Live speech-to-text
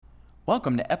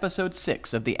Welcome to episode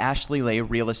 6 of the Ashley Lay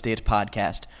Real Estate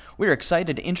Podcast. We're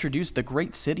excited to introduce the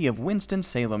great city of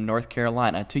Winston-Salem, North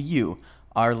Carolina to you,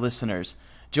 our listeners.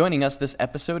 Joining us this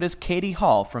episode is Katie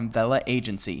Hall from Vela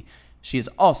Agency. She is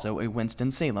also a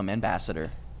Winston-Salem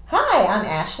ambassador. Hi, I'm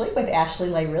Ashley with Ashley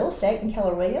Lay Real Estate in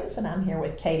Keller Williams, and I'm here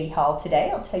with Katie Hall today.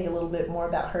 I'll tell you a little bit more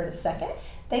about her in a second.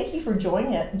 Thank you for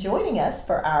joining us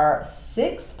for our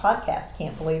 6th podcast.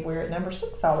 Can't believe we're at number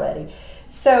 6 already.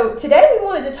 So today we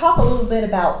wanted to talk a little bit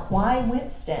about why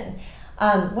Winston.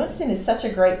 Winston is such a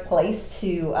great place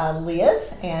to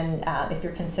live, and if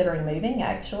you're considering moving,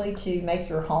 actually to make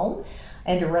your home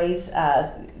and to raise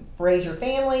your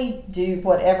family, do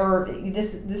whatever.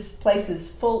 This place is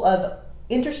full of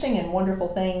interesting and wonderful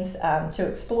things to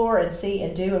explore and see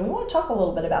and do, and we want to talk a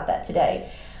little bit about that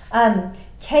today.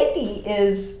 Katie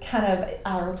is kind of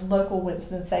our local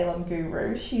Winston-Salem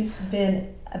guru. She's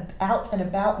been out and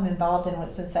about and involved in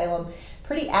Winston-Salem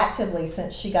pretty actively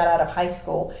since she got out of high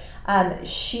school.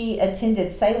 She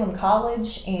attended Salem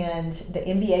College and the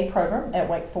MBA program at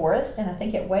Wake Forest, and I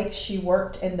think at Wake she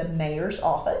worked in the mayor's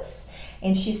office,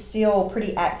 and she's still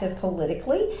pretty active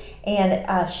politically.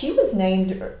 And she was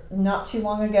named not too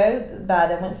long ago by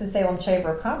the Winston-Salem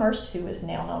Chamber of Commerce, who is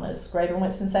now known as Greater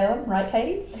Winston-Salem, right,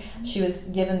 Katie? Mm-hmm. She was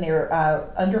given their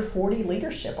Under 40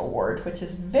 Leadership Award, which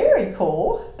is very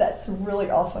cool. That's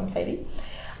really awesome, Katie.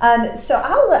 So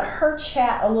I'll let her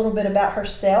chat a little bit about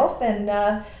herself and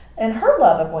her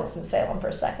love of Winston-Salem for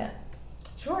a second.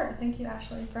 Sure. Thank you,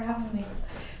 Ashley, for having me.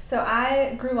 So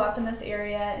I grew up in this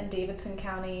area in Davidson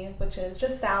County, which is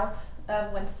just south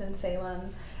of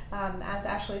Winston-Salem. As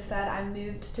Ashley said, I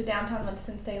moved to downtown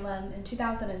Winston-Salem in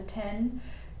 2010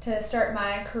 to start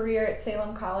my career at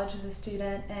Salem College as a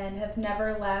student, and have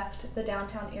never left the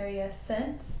downtown area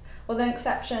since, with an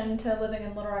exception to living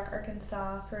in Little Rock,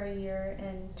 Arkansas for a year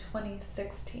in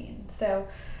 2016. So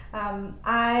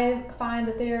I find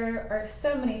that there are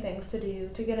so many things to do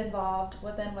to get involved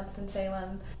within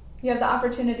Winston-Salem. You have the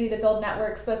opportunity to build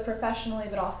networks both professionally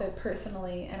but also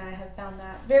personally, and I have found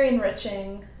that very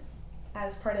enriching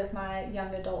as part of my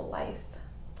young adult life.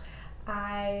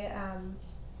 I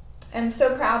am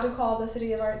so proud to call the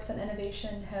City of Arts and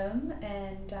Innovation home,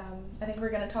 and I think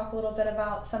we're going to talk a little bit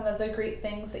about some of the great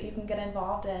things that you can get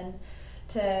involved in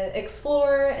to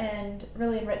explore and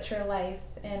really enrich your life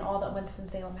in all that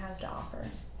Winston-Salem has to offer.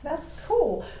 That's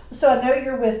cool. So I know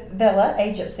you're with Vela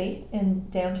Agency in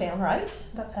downtown, right?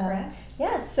 That's correct.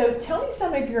 Yeah, so tell me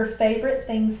some of your favorite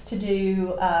things to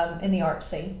do in the art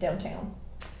scene downtown.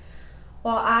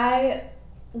 Well, I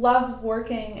love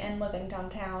working and living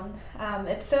downtown.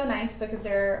 It's so nice because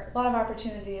there are a lot of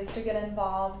opportunities to get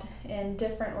involved in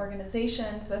different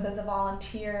organizations, both as a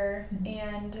volunteer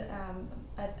and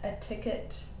a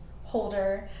ticket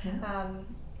holder.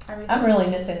 I'm really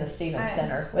missing the Stevens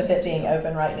Center with it being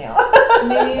open right now.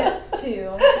 Me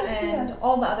too, and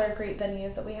all the other great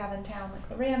venues that we have in town, like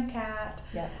the Ramcat.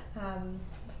 Yeah.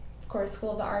 Of course,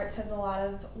 School of the Arts has a lot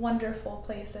of wonderful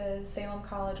places, Salem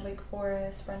College, Wake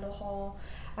Forest, Brendel Hall.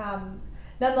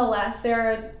 Nonetheless, there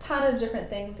are a ton of different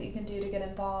things that you can do to get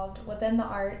involved within the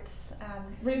arts.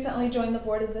 Recently joined the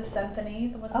board of the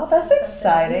Symphony. Oh, that's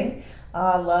exciting.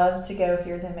 I love to go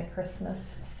hear them at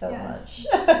Christmas so much.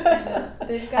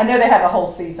 I know they have a whole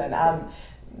season.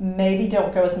 Maybe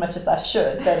don't go as much as I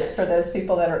should, but for those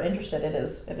people that are interested, it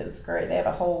is great. They have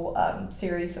a whole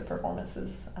series of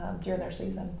performances during their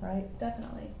season, right?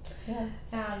 Definitely. Yeah.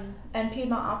 And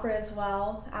Piedmont Opera as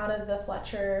well, out of the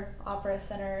Fletcher Opera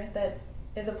Center, that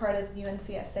is a part of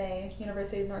UNCSA,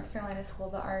 University of North Carolina School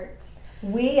of the Arts.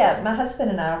 My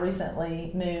husband and I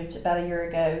recently moved about a year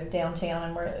ago downtown,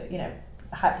 and we're,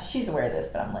 she's aware of this,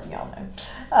 but I'm letting y'all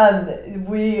know.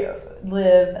 We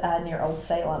live near Old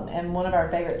Salem, and one of our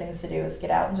favorite things to do is get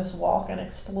out and just walk and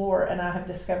explore, and I have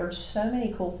discovered so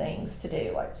many cool things to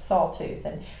do, like Sawtooth,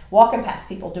 and walking past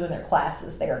people doing their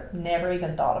classes. They never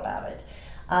even thought about it.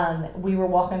 We were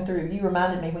walking through, you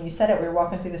reminded me when you said it, we were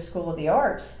walking through the School of the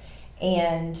Arts,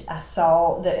 and I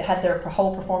saw that it had their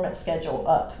whole performance schedule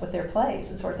up with their plays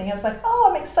and sort of thing. I was like, oh,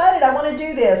 I'm excited. I want to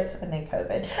do this. And then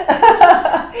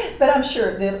COVID. But I'm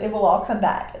sure that it will all come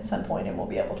back at some point, and we'll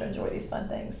be able to enjoy these fun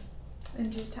things. In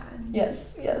due time.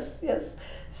 Yes.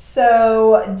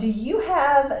 So do you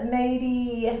have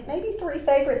maybe 3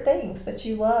 favorite things that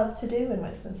you love to do in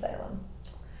Winston-Salem?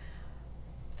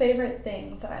 Favorite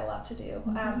things that I love to do.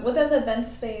 Within the event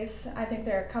space, I think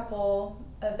there are a couple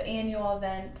of annual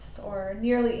events or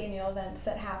nearly annual events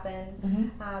that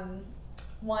happen.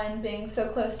 One being so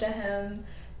close to home,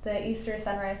 the Easter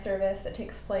sunrise service that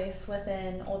takes place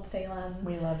within Old Salem.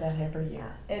 We love that every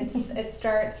year. It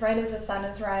starts right as the sun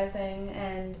is rising,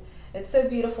 and it's so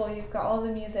beautiful. You've got all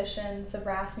the musicians, the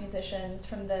brass musicians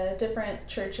from the different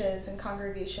churches and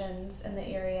congregations in the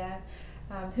area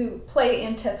who play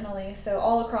antiphonally, so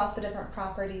all across the different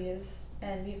properties.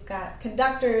 And you've got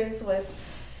conductors with,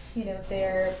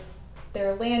 their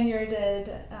lanyarded,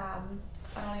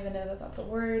 I don't even know that that's a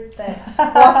word, but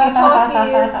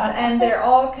walkie-talkies, and they're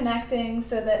all connecting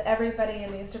so that everybody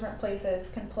in these different places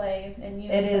can play in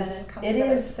unison and come together.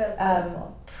 It is so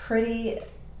beautiful. Pretty,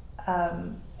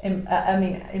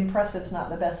 impressive's not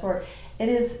the best word. It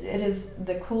is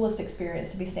the coolest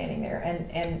experience to be standing there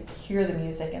and hear the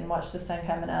music and watch the sun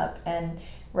coming up and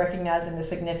recognizing the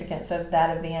significance of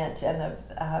that event and of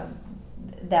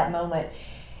that moment.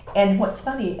 And what's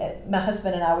funny, my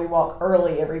husband and I, we walk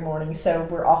early every morning, so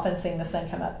we're often seeing the sun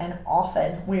come up, and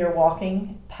often we are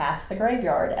walking past the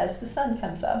graveyard as the sun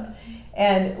comes up.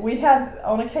 And we have,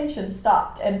 on occasion,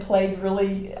 stopped and played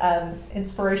really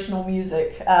inspirational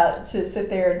music to sit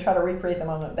there and try to recreate the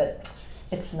moment, but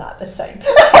it's not the same.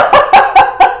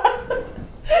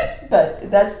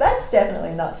 But that's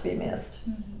definitely not to be missed.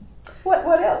 Mm-hmm.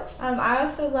 What else? I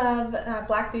also love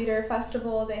Black Theater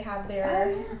Festival. They have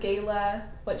their gala,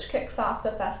 which kicks off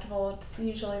the festival. It's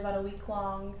usually about a week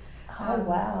long.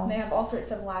 Wow. They have all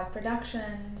sorts of live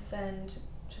productions and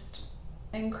just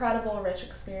incredible, rich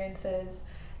experiences.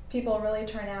 People really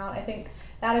turn out. I think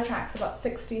that attracts about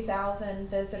 60,000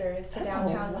 visitors to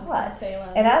downtown Winston-Salem.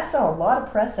 And I saw a lot of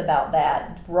press about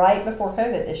that right before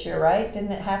COVID this year, right?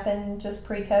 Didn't it happen just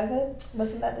pre-COVID?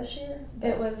 Wasn't that this year?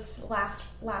 It was last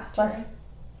year.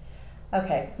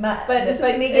 Okay, This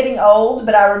is me getting old,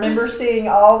 but I remember seeing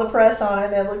all the press on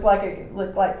it, and it looked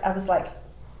like I was like,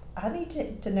 I need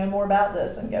to know more about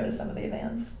this and go to some of the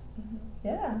events. Mm-hmm.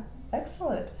 Yeah,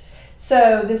 excellent.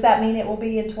 So does that mean it will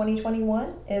be in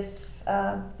 2021 if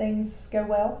things go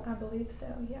well? I believe so,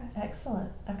 yes.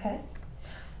 Excellent. Okay.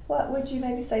 What would you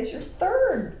maybe say is your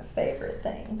third favorite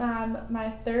thing? My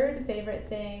third favorite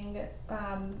thing,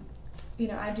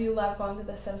 I do love going to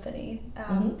the symphony.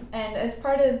 And as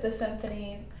part of the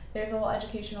symphony, there's a little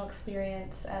educational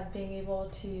experience of being able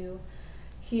to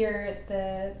hear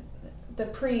the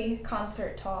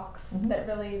pre-concert talks that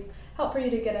really help for you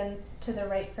to get into the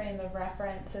right frame of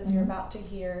reference as you're about to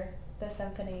hear the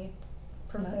symphony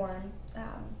perform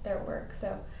their work.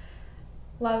 So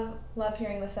love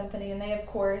hearing the symphony, and they of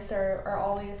course are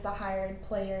always the hired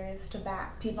players to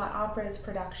back Piedmont Opera's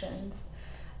productions.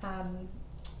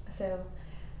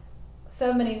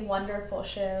 So many wonderful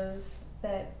shows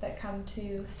that come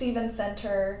to Stevens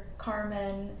Center,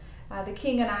 Carmen. The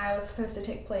King and I was supposed to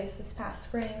take place this past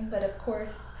spring, but of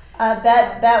course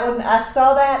that one, I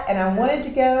saw that and I wanted to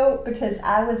go because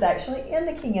I was actually in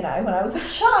The King and I when I was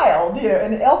a child,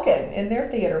 in Elkin in their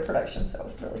theater production, so I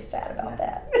was really sad about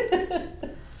that.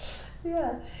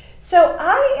 Yeah. So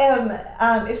I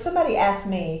am, if somebody asked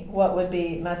me what would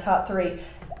be my top three,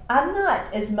 I'm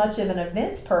not as much of an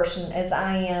events person as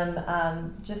I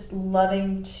am just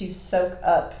loving to soak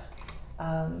up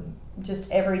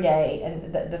just every day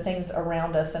and the things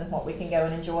around us and what we can go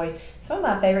and enjoy. Some of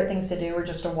my favorite things to do are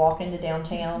just to walk into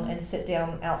downtown and sit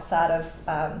down outside of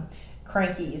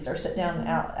Cranky's or sit down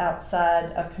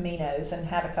outside of Camino's and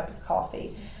have a cup of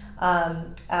coffee.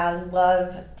 I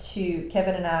love to,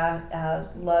 Kevin and I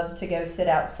love to go sit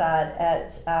outside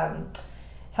at,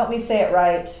 help me say it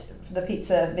right, the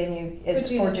pizza venue is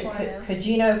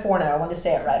Cugino Forno. I want to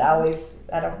say it right.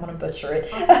 I don't want to butcher it.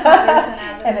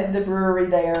 And then the brewery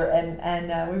there,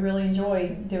 and we really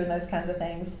enjoy doing those kinds of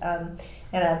things. And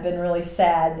I've been really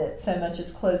sad that so much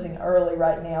is closing early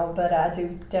right now, but I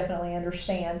do definitely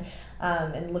understand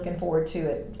and looking forward to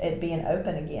it being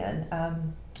open again.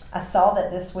 I saw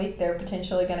that this week they're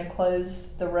potentially going to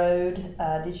close the road.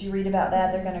 Did you read about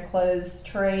that? They're going to close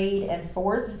Trade and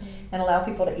 4th and allow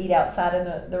people to eat outside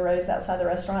in the roads outside the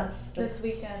restaurants. This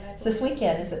weekend. It's this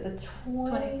weekend. Is it the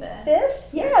 25th?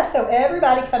 Yeah, so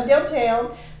everybody come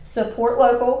downtown, support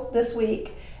local this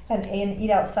week, and eat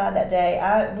outside that day.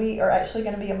 We are actually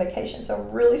going to be on vacation, so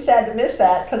I'm really sad to miss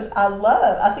that because I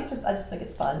just think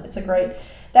it's fun. It's a great...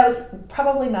 That was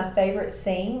probably my favorite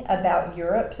thing about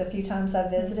Europe the few times I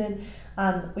visited.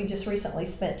 We just recently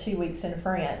spent 2 weeks in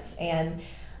France, and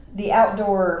the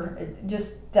outdoor,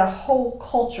 just the whole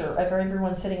culture of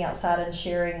everyone sitting outside and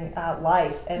sharing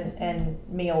life and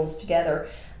meals together.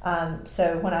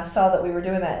 So when I saw that we were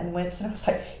doing that in Winston, I was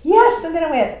like, yes! And then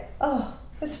I went, oh,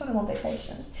 it's when I'm on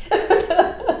vacation.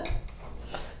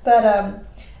 But,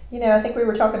 I think we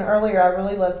were talking earlier, I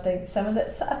really love a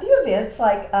few events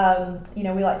like,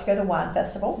 we like to go to the wine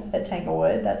festival at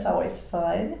Tanglewood. That's always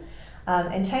fun.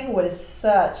 And Tanglewood is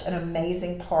such an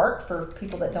amazing park for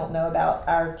people that don't know about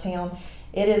our town.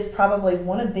 It is probably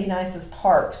one of the nicest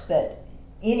parks that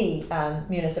any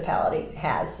municipality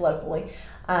has locally.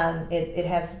 It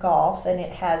has golf, and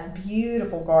it has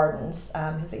beautiful gardens,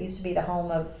 because it used to be the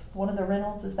home of one of the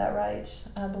Reynolds. Is that right?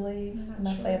 I believe. Am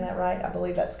I saying that right? I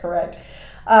believe that's correct.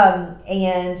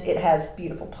 And it has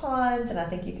beautiful ponds, and I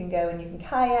think you can go and you can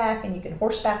kayak and you can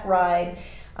horseback ride,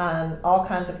 all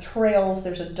kinds of trails.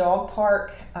 There's a dog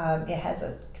park. It has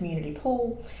a community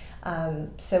pool.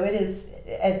 So it is,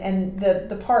 and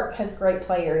the park has great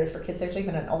play areas for kids. There's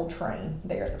even an old train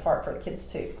there at the park for the kids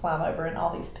to climb over, and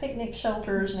all these picnic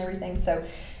shelters and everything. So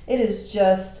it is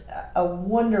just a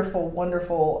wonderful,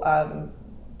 wonderful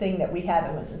thing that we have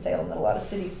in Winston-Salem that a lot of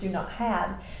cities do not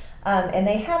have. And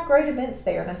they have great events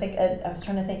there. And I think, I was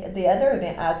trying to think, the other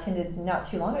event I attended not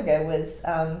too long ago was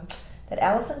that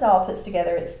Allison Dahl puts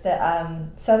together. It's the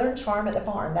Southern Charm at the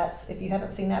Farm. That's, if you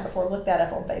haven't seen that before, look that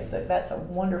up on Facebook. That's a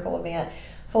wonderful event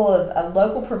full of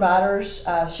local providers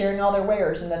sharing all their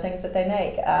wares and the things that they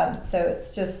make. So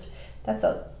it's just,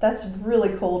 that's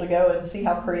really cool to go and see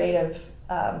how creative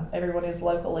everyone is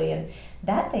locally. And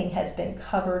that thing has been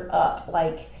covered up.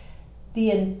 Like,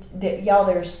 y'all,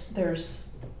 there's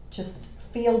just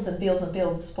fields and fields and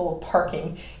fields full of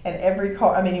parking, and every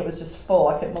car, I mean, it was just full.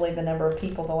 I couldn't believe the number of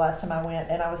people the last time I went,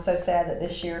 and I was so sad that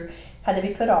this year had to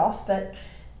be put off, but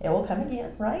it will come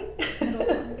again, right? It'll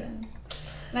come again.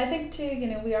 And I think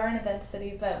too, we are an event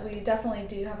city, but we definitely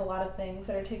do have a lot of things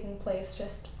that are taking place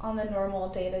just on the normal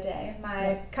day-to-day.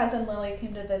 My cousin Lily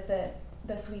came to visit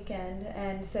this weekend,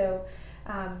 and so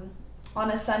on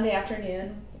a Sunday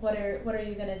afternoon, what are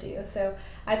you going to do? So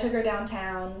I took her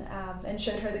downtown and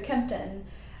showed her the Kempton,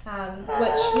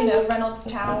 which, Reynolds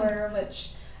Tower, which...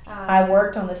 I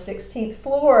worked on the 16th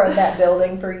floor of that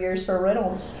building for years for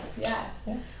Reynolds. Yes,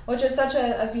 which is such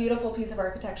a beautiful piece of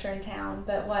architecture in town,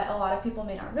 but what a lot of people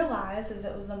may not realize is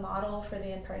it was the model for the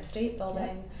Empire State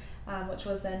Building, which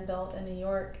was then built in New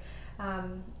York.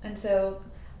 And so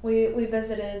we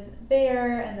visited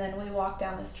there, and then we walked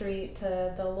down the street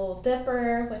to the Little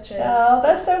Dipper, which is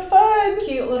that's so fun.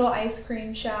 Cute little ice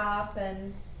cream shop,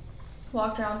 and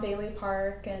walked around Bailey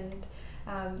Park, and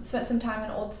spent some time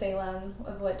in Old Salem,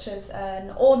 which is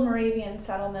an old Moravian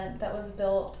settlement that was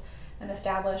built and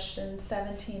established in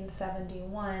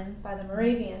 1771 by the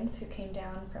Moravians who came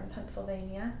down from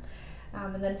Pennsylvania,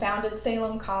 and then founded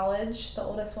Salem College, the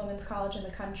oldest women's college in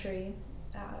the country,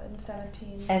 in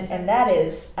 17. And that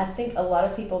is, I think a lot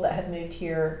of people that have moved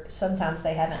here, sometimes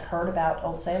they haven't heard about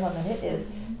Old Salem, and it is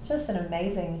just an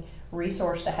amazing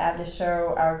resource to have to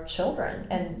show our children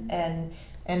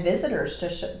and visitors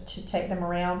to take them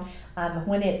around.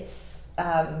 When it's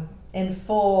in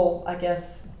full, I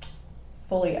guess,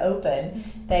 fully open,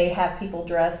 they have people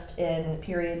dressed in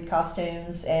period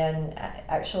costumes, and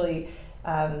actually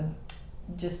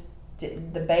just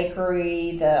the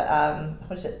bakery,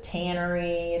 the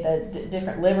tannery, the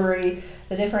different livery,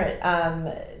 the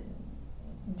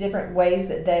different ways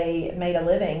that they made a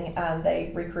living,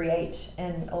 they recreate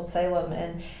in Old Salem.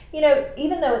 And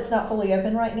even though it's not fully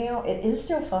open right now, it is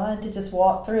still fun to just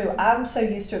walk through. I'm so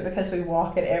used to it because we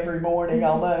walk it every morning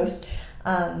almost.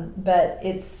 But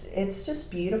it's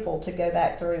just beautiful to go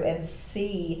back through and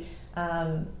see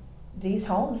these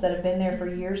homes that have been there for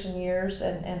years and years,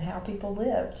 and how people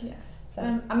lived. Yes. So.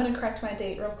 I'm going to correct my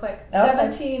date real quick. Okay.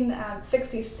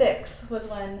 1766 was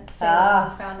when Salem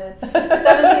was founded.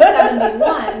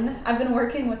 1771, I've been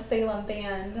working with Salem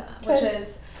Band, which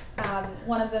is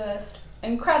one of the most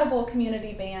incredible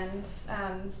community bands.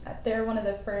 They're one of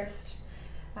the first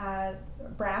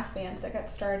brass bands that got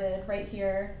started right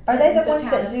here. Are they the ones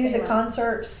town that of do the Salem.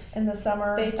 Concerts in the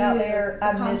summer They do out there? the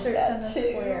I missed concerts that in the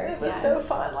too. square, It was yes. so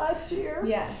fun last year.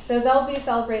 Yeah, so they'll be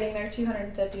celebrating their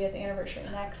 250th anniversary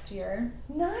next year.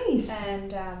 Nice.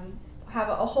 And have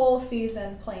a whole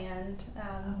season planned.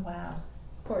 Oh, wow.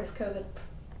 Of course, COVID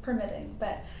permitting,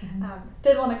 but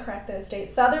did want to correct those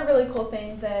dates. The other really cool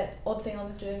thing that Old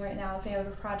Salem is doing right now is they have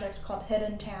a project called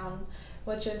Hidden Town,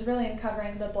 which is really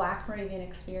uncovering the Black Moravian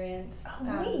experience.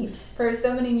 Oh, neat. For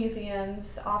so many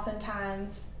museums,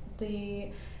 oftentimes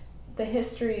the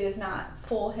history is not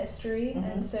full history,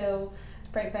 and so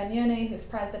Frank Bagnone, who's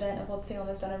president of Old Salem,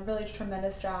 has done a really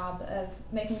tremendous job of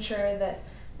making sure that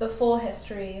the full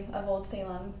history of Old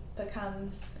Salem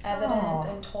becomes evident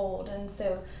and told. And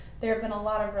so there have been a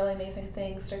lot of really amazing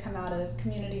things to come out of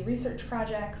community research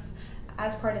projects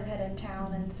as part of Hidden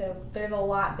Town, and so there's a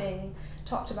lot being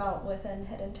talked about within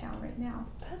Hidden Town right now.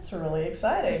 That's really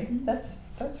exciting.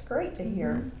 That's great to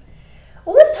hear.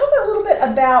 Well, let's talk a little bit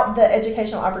about the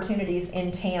educational opportunities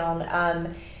in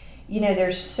town.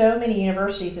 There's so many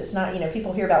universities. It's not,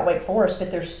 people hear about Wake Forest,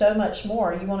 but there's so much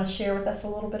more. You want to share with us a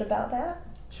little bit about that?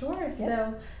 Sure. Yeah.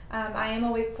 So I am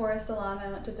a Wake Forest alum.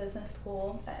 I went to business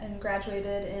school and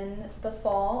graduated in the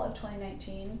fall of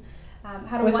 2019.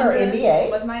 With her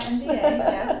MBA. With my MBA,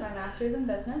 yes, my master's in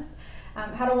business.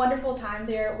 Had a wonderful time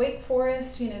there. Wake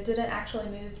Forest, didn't actually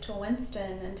move to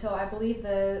Winston until I believe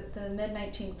the mid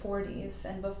 1940s,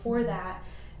 and before that,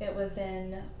 it was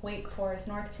in Wake Forest,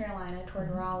 North Carolina,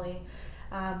 toward Raleigh.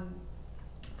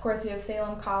 Of course, you have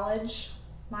Salem College,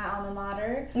 my alma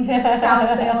mater,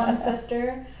 proud Salem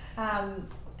sister,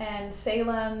 and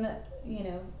Salem,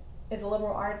 is a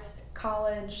liberal arts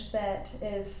college that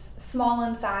is small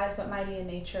in size but mighty in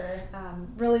nature.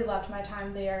 Really loved my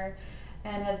time there,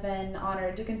 and have been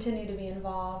honored to continue to be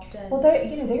involved. And well,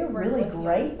 they're really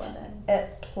great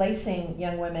at placing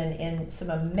young women in some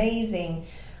amazing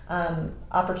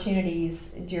opportunities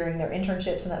during their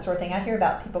internships and that sort of thing. I hear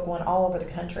about people going all over the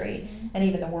country and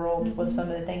even the world with some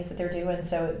of the things that they're doing.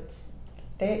 So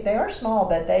they are small,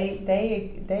 but they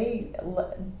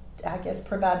I guess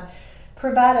provide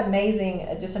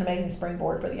just an amazing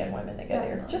springboard for the young women that go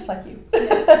there, just like you.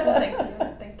 Yes,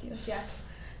 well, thank you. Yes,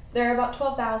 there are about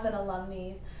 12,000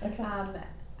 alumni. Okay.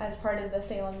 As part of the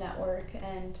Salem network,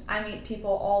 and I meet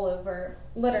people all over,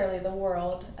 literally the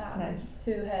world,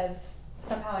 who have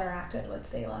somehow interacted with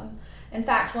Salem. In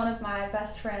fact, one of my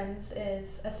best friends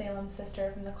is a Salem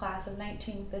sister from the class of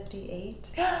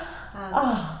 1958,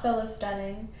 Phyllis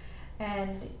Dunning,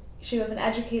 and she was an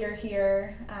educator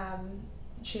here.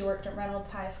 She worked at Reynolds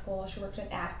High School, she worked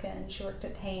at Atkins, she worked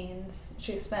at Haynes.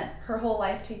 She spent her whole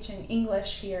life teaching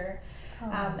English here,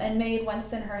 and made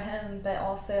Winston her home, but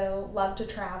also loved to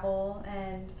travel,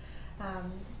 and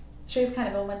she was kind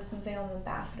of a Winston-Salem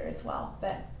ambassador as well.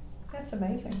 But that's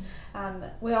amazing.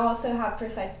 We also have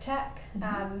Forsyth Tech,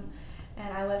 and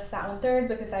I list that one third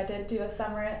because I did do a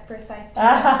summer at Forsyth Tech,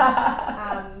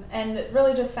 and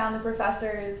really just found the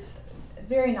professors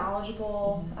very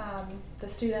knowledgeable, the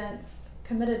students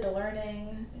committed to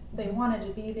learning, they wanted to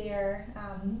be there,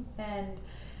 and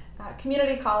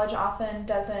community college often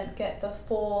doesn't get the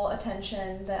full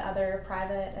attention that other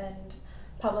private and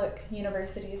public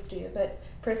universities do, but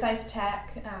Forsyth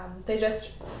Tech, they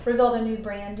just revealed a new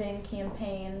branding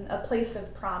campaign. A place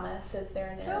of promise is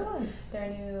their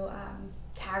new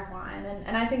tagline,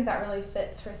 and I think that really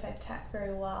fits Forsyth Tech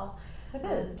very well.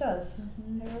 It does. It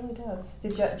really does.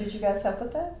 Did you guys help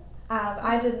with that?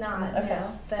 I did not, okay.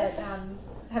 no, but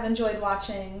have enjoyed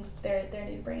watching their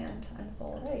new brand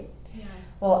unfold. Great. Yeah.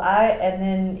 Well, and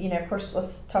then, of course,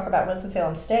 let's talk about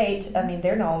Winston-Salem State. I mean,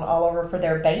 they're known all over for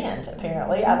their band,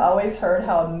 apparently. I've always heard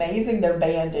how amazing their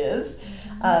band is.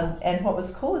 And what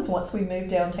was cool is once we moved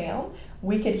downtown,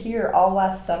 we could hear all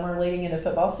last summer leading into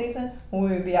football season, when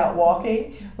we would be out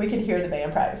walking, we could hear the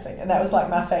band practicing. And that was like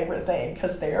my favorite thing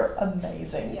because they're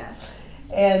amazing. Yes.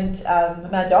 And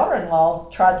my daughter-in-law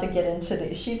tried to get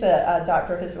into she's a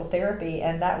doctor of physical therapy,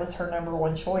 and that was her number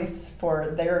one choice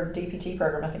for their DPT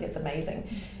program. I think it's amazing.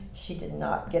 She did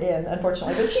not get in,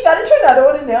 unfortunately, but she got into another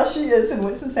one, and now she is in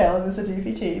Winston-Salem as a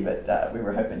DPT, but we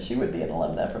were hoping she would be an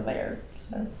alumna from there.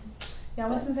 So. Yeah,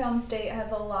 Winston-Salem State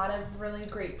has a lot of really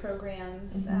great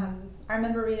programs. I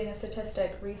remember reading a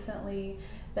statistic recently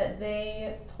that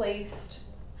they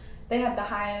had the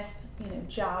highest,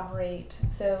 job rate,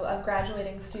 so of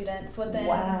graduating students within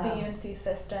the UNC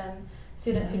system.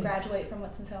 Students who graduate from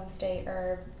Winston-Salem State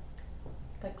are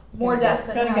like more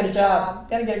destined to have a job.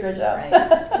 Gotta get a good job. Right,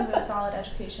 because of a solid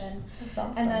education. That's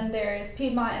awesome. And then there's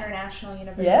Piedmont International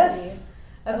University. Yes.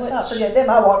 Let's not forget them.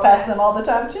 I walk past them all the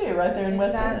time too, right there in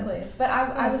Winston. Exactly. But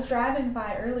I was driving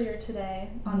by earlier today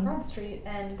on Broad Street,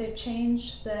 and they've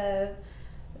changed the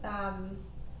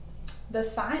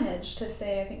signage to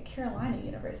say, I think, Carolina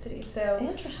University. So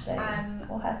interesting.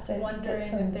 We'll have to wondering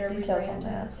if they're details on rebranding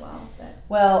that as well. But.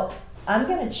 Well, I'm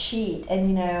going to cheat,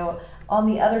 and on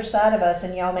the other side of us,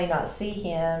 and y'all may not see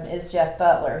him, is Jeff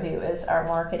Butler, who is our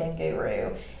marketing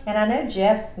guru. And I know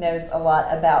Jeff knows a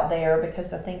lot about there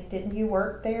because I think, didn't you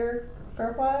work there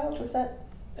for a while? Was that?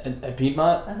 At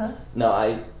Piedmont? Uh-huh. No,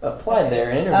 I applied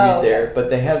there and interviewed there, but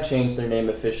they have changed their name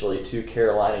officially to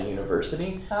Carolina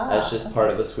University. That's just part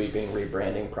of a sweeping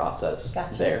rebranding process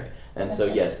there. And so,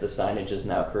 yes, the signage is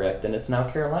now correct, and it's now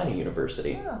Carolina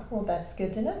University. Oh, well, that's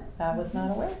good to know. I was not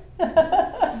aware.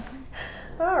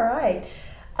 All right.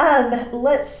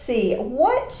 Let's see.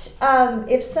 What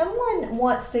if someone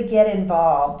wants to get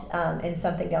involved in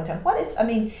something downtown? How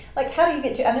do you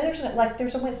get to? I know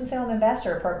there's a Winston-Salem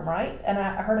Ambassador program, right? And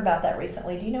I heard about that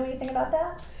recently. Do you know anything about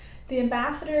that? The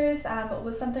ambassadors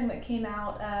was something that came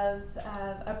out of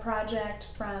a project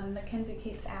from Mackenzie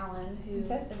Cates Allen, who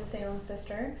is a Salem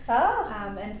sister.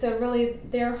 And so really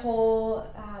their whole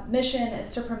mission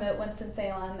is to promote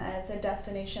Winston-Salem as a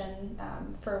destination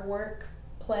for work,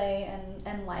 play,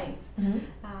 and life.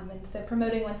 And so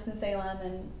promoting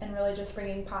Winston-Salem and really just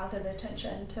bringing positive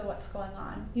attention to what's going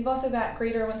on. You've also got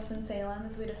Greater Winston-Salem,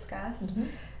 as we discussed.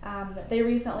 They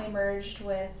recently merged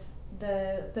with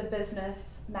the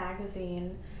business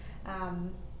magazine,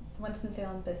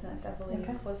 Winston-Salem Business, I believe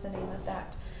was the name of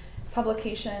that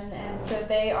publication. And so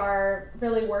they are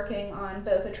really working on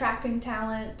both attracting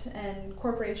talent and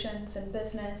corporations and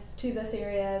business to this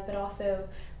area, but also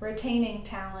retaining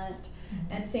talent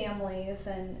and families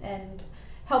and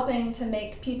helping to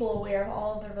make people aware of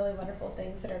all of the really wonderful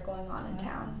things that are going on in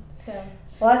town. So.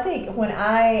 Well, I think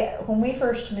when we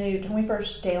first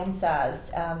downsized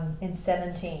in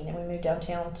 2017, and we moved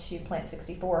downtown to Plant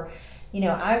 64,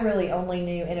 I really only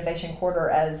knew Innovation Quarter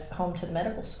as home to the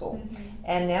medical school.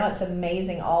 And now it's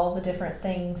amazing all the different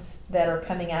things that are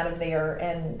coming out of there.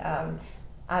 And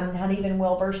I'm not even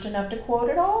well versed enough to quote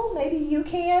it all. Maybe you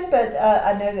can, but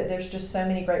I know that there's just so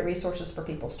many great resources for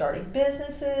people starting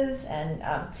businesses. And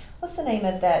what's the name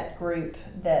of that group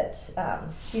that,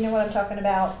 you know what I'm talking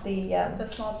about? The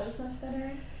Small Business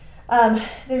Center?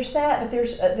 There's that, but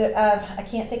there's, I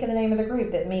can't think of the name of the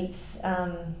group that meets.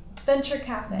 Venture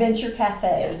Cafe. Venture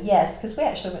Cafe, yes, because we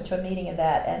actually went to a meeting of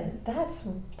that, and that's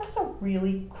a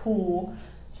really cool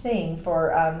thing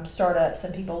for startups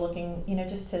and people looking,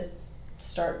 just to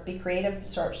be creative,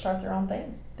 start their own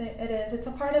thing. It is. It's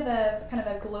a part of a kind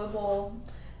of a global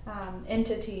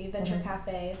entity, Venture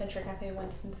Cafe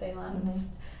Winston-Salem. It's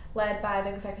led by the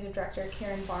executive director,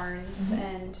 Karen Barnes,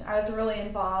 and I was really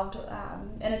involved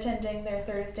in attending their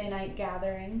Thursday night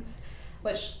gatherings,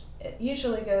 which it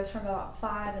usually goes from about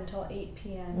 5 until 8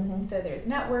 p.m. So there's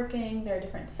networking, there are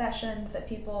different sessions that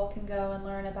people can go and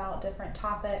learn about different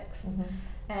topics,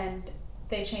 and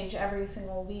they change every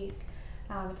single week.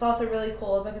 It's also really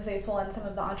cool because they pull in some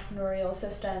of the entrepreneurial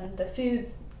system, the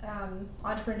food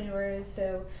entrepreneurs,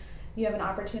 so you have an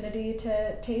opportunity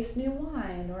to taste new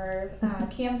wine, or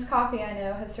Cam's Coffee, I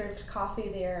know, has served coffee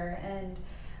there, and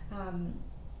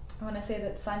I want to say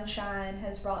that Sunshine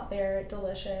has brought their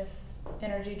delicious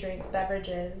energy drink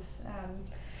beverages.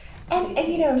 And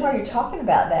while you're talking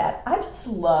about that, I just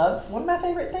love, one of my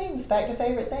favorite things, back to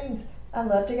favorite things, I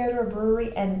love to go to a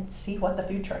brewery and see what the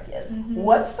food truck is.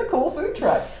 What's the cool food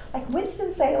truck? Like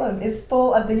Winston-Salem is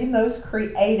full of the most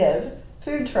creative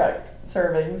food truck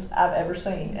servings I've ever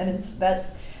seen, and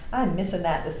I'm missing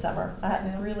that this summer.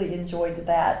 I really enjoyed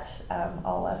that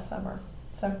all last summer.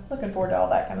 So looking forward to all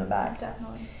that coming back.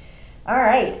 Definitely. All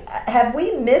right. Have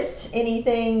we missed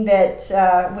anything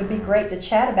that would be great to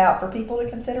chat about for people to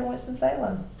consider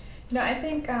Winston-Salem? I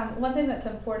think one thing that's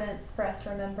important for us to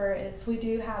remember is we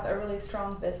do have a really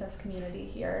strong business community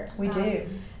here. We do.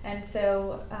 And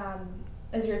so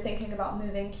as you're thinking about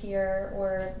moving here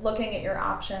or looking at your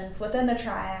options within the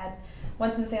Triad,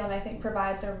 Winston-Salem, I think,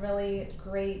 provides a really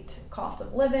great cost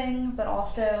of living, but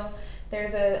also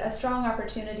there's a strong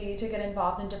opportunity to get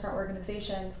involved in different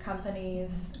organizations,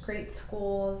 companies, great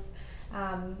schools,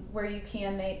 where you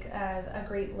can make a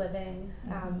great living.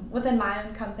 Within my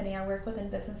own company, I work within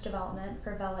business development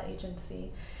for Vela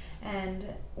Agency, and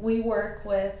we work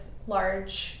with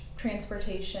large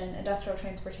industrial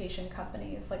transportation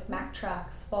companies like Mack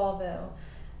Trucks, Volvo.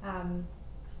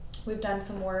 We've done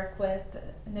some work with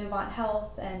Novant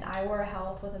Health and Iora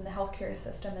Health within the healthcare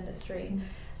system industry.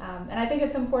 And I think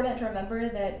it's important to remember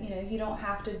that you don't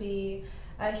have to be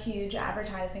a huge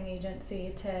advertising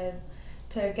agency to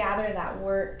gather that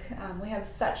work. We have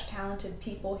such talented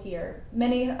people here,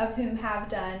 many of whom have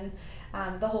done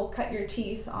the whole cut your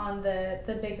teeth on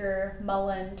the bigger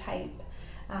Mullen type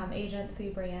agency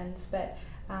brands. But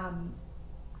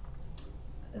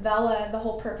Vela, the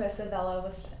whole purpose of Vela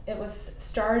was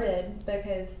started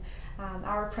because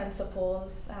our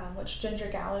principals, which Ginger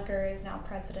Gallagher is now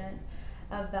president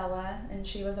of Vela, and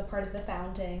she was a part of the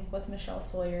founding with Michelle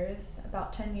Sawyers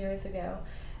about 10 years ago.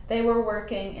 They were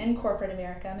working in corporate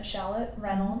America, Michelle at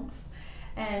Reynolds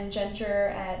and Ginger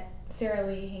at Sara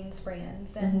Lee Haynes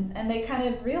Brands, and they kind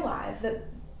of realized that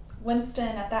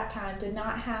Winston at that time did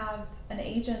not have an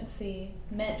agency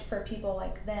meant for people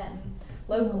like them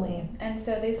locally. And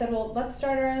so they said, well, let's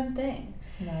start our own thing.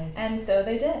 Nice. And so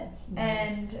they did. Nice.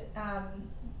 And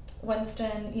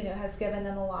Winston, has given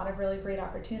them a lot of really great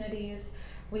opportunities.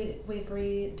 We've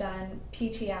redone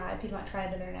PTI, Piedmont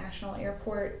Triad International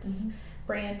Airport's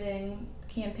branding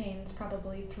campaigns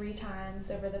probably 3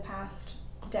 times over the past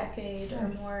decade or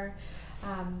more.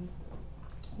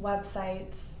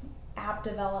 Websites, app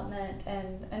development,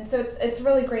 and so it's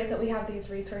really great that we have these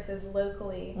resources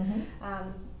locally,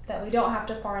 that we don't have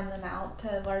to farm them out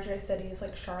to larger cities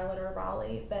like Charlotte or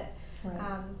Raleigh, but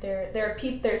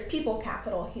there's people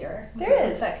capital here.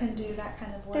 There is that can do that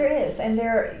kind of work. There is, and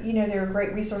there are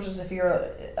great resources if you're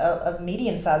a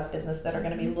medium-sized business that are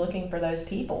going to be looking for those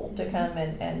people to come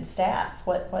and staff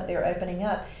what they're opening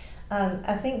up.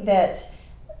 I think that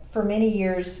for many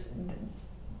years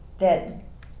that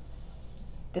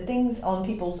the things on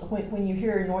people's, when you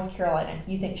hear North Carolina,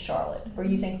 you think Charlotte or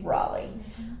you think Raleigh.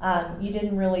 You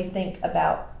didn't really think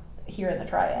about here in the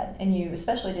Triad, and you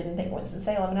especially didn't think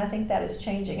Winston-Salem, and I think that is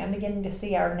changing. I'm beginning to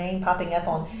see our name popping up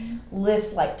on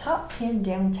lists like top 10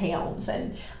 downtowns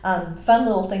and fun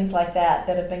little things like that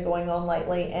have been going on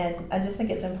lately, and I just think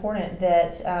it's important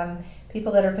that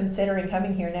people that are considering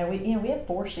coming here now, we have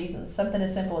 4 seasons, something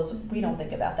as simple as we don't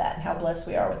think about that and how blessed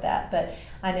we are with that, but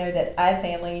I know that I have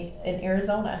family in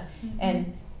Arizona,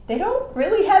 and they don't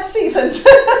really have seasons.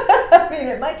 I mean,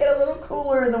 it might get a little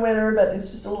cooler in the winter, but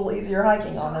it's just a little easier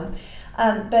hiking on them.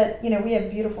 But, we have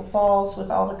beautiful falls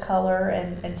with all the color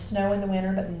and snow in the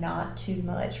winter, but not too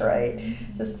much, right?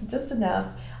 Just enough.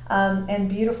 And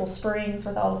beautiful springs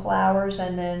with all the flowers,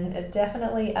 and then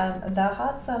definitely the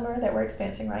hot summer that we're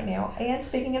experiencing right now. And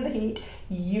speaking of the heat,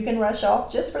 you can rush off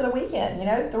just for the weekend,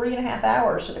 3.5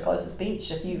 hours to the closest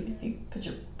beach if you put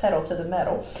your pedal to the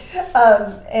metal.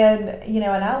 And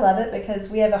I love it because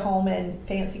we have a home in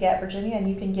Fancy Gap, Virginia, and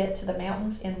you can get to the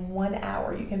mountains in 1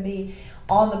 hour. You can be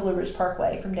on the Blue Ridge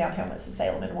Parkway from downtown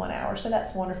Winston-Salem in 1 hour. So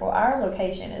that's wonderful. Our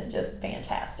location is just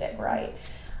fantastic, right?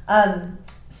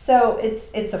 So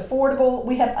it's affordable.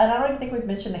 We have, and I don't even think we've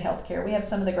mentioned the healthcare. We have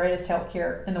some of the greatest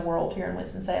healthcare in the world here in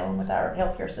Winston-Salem with our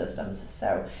healthcare systems.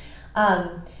 So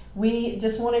we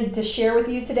just wanted to share with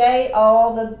you today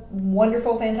all the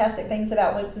wonderful, fantastic things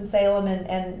about Winston-Salem.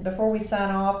 And before we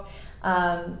sign off,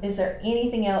 is there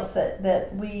anything else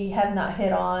that we have not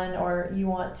hit on or you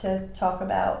want to talk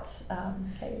about,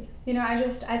 Katie?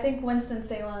 I think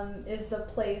Winston-Salem is the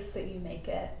place that you make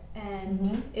it.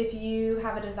 And if you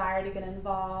have a desire to get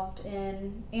involved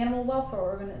in animal welfare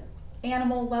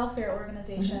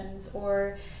organizations,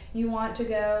 or you want to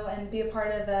go and be a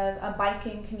part of a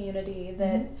biking community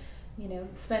that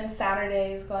spend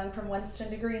Saturdays going from Winston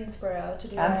to Greensboro to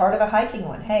do. I'm part of a hiking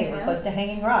one. Hey, we're close to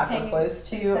Hanging Rock. We're close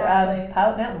to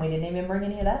Pilot Mountain. We didn't even bring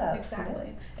any of that up.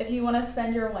 Exactly. If you want to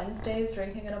spend your Wednesdays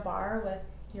drinking at a bar with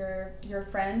your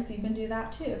friends, you can do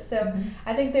that too. So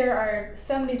I think there are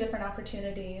so many different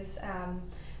opportunities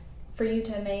for you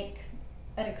to make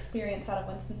an experience out of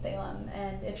Winston-Salem,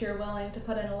 and if you're willing to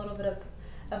put in a little bit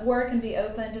of work and be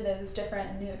open to those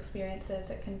different and new experiences,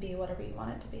 it can be whatever you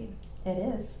want it to be. It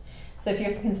is. So if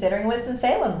you're considering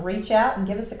Winston-Salem, reach out and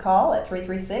give us a call at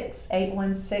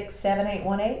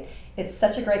 336-816-7818. It's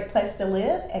such a great place to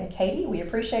live, and Katie, we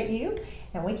appreciate you,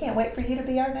 and we can't wait for you to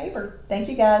be our neighbor. Thank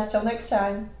you guys. Till next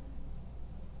time.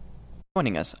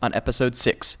 Joining us on episode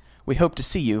 6. We hope to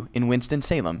see you in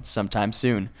Winston-Salem sometime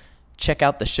soon. Check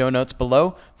out the show notes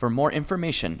below for more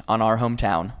information on our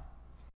hometown.